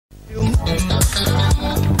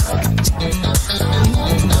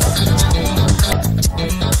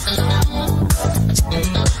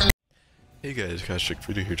Hey guys, Video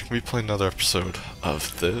here. We're gonna be playing another episode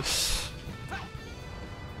of this.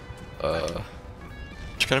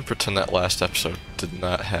 Just gonna pretend that last episode did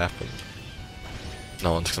not happen.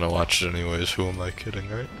 No one's gonna watch it anyways, who am I kidding,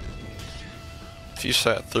 right? If you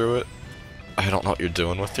sat through it, I don't know what you're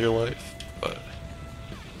doing with your life, but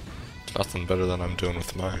it's nothing better than I'm doing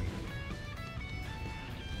with mine.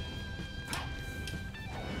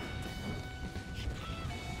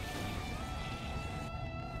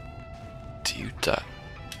 Do you die?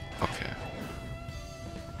 Okay.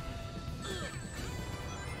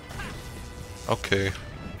 Okay.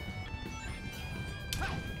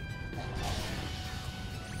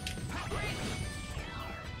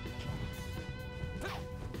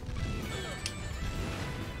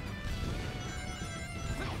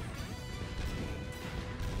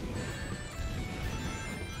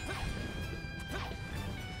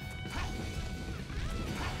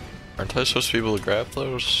 Aren't I supposed to be able to grab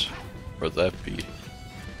those? Or would that be...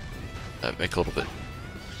 That make a little bit...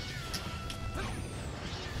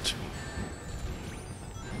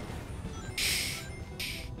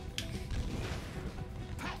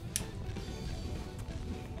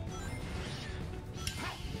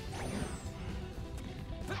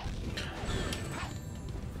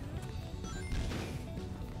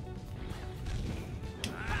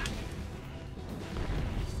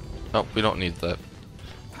 Oh, we don't need that.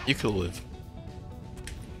 You could live.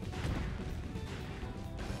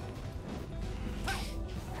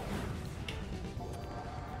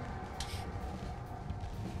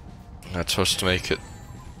 That's supposed to make it...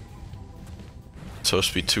 It's supposed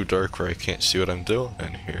to be too dark where I can't see what I'm doing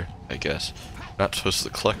in here, I guess. Not supposed to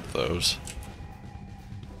collect those.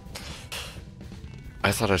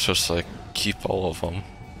 I thought I was supposed to, like, keep all of them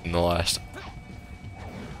in the last...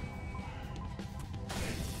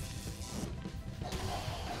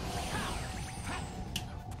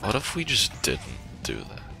 What if we just didn't do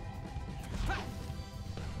that?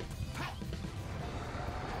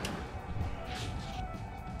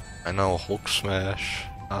 I know, Hulk smash.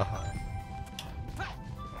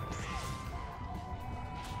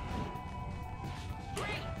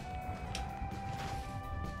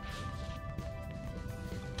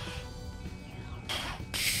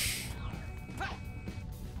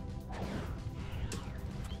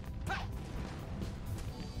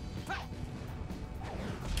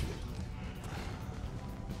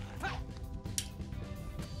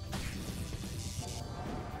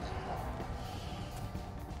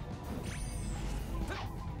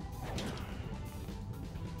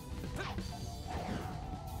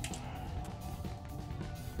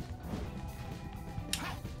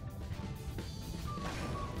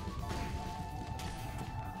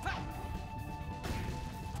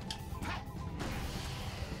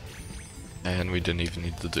 And we didn't even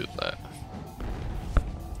need to do that.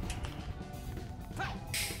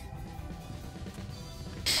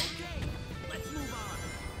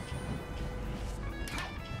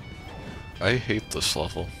 I hate this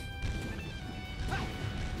level.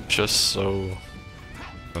 Just so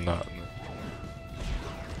monotonous.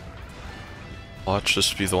 Watch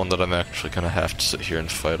this be the one that I'm actually gonna have to sit here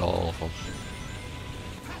and fight all of them.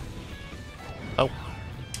 Oh.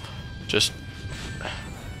 Just...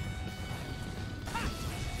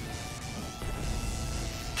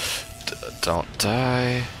 Don't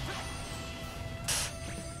die.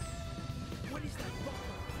 What is that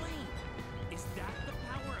flame? Is that the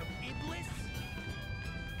power of Iblis?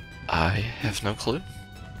 I have no clue.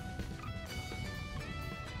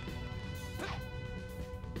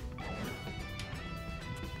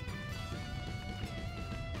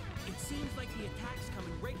 It seems like the attacks come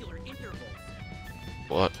in regular intervals.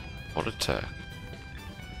 What? What attack?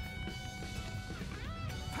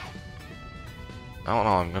 I don't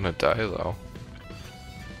know, I'm gonna die though.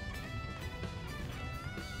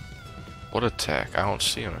 What attack? I don't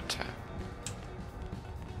see an attack.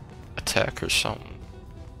 Attack or something.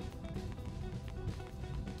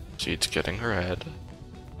 See, it's getting red.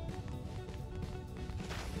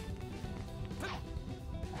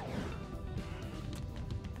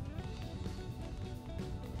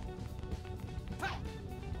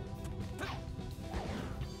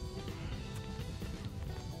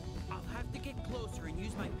 I'll have to get closer and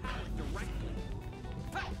use my power directly.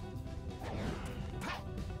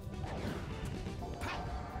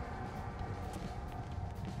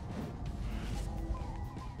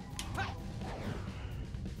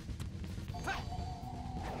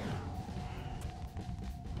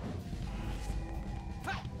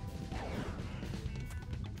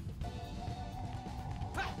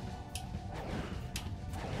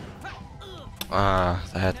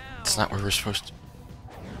 That's not where we're supposed to...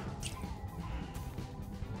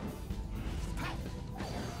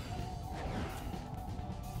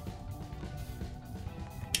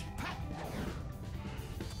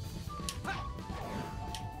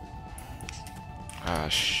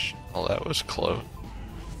 Gosh, well that was close.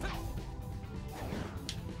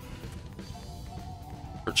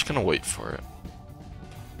 We're just gonna wait for it.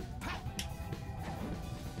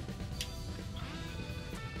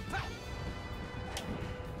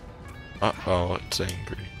 Uh-oh, it's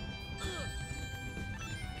angry.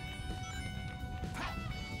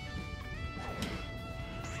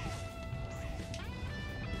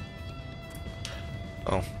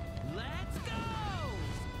 Oh. Let's go!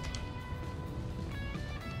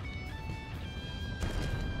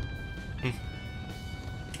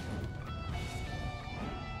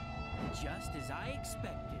 Just as I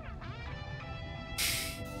expected.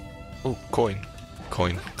 Oh, coin.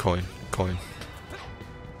 Coin, coin, coin.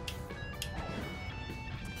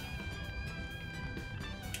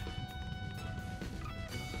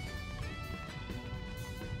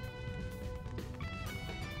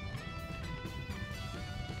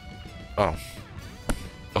 Oh.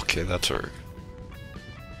 Okay, that's her.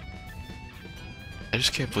 I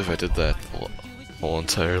just can't believe I did that the whole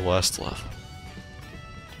entire last level.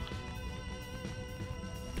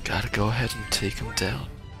 Gotta go ahead and take him down.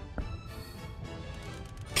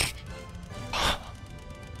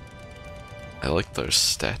 I like those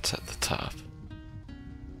stats at the top.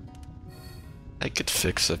 I could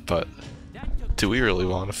fix it, but do we really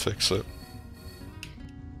want to fix it?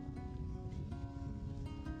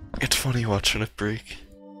 It's funny watching it break.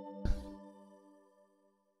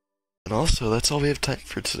 And also, that's all we have time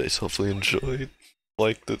for today, so hopefully you enjoyed.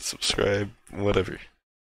 Liked it, subscribe, whatever.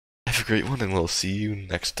 Have a great one, and we'll see you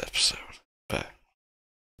next episode.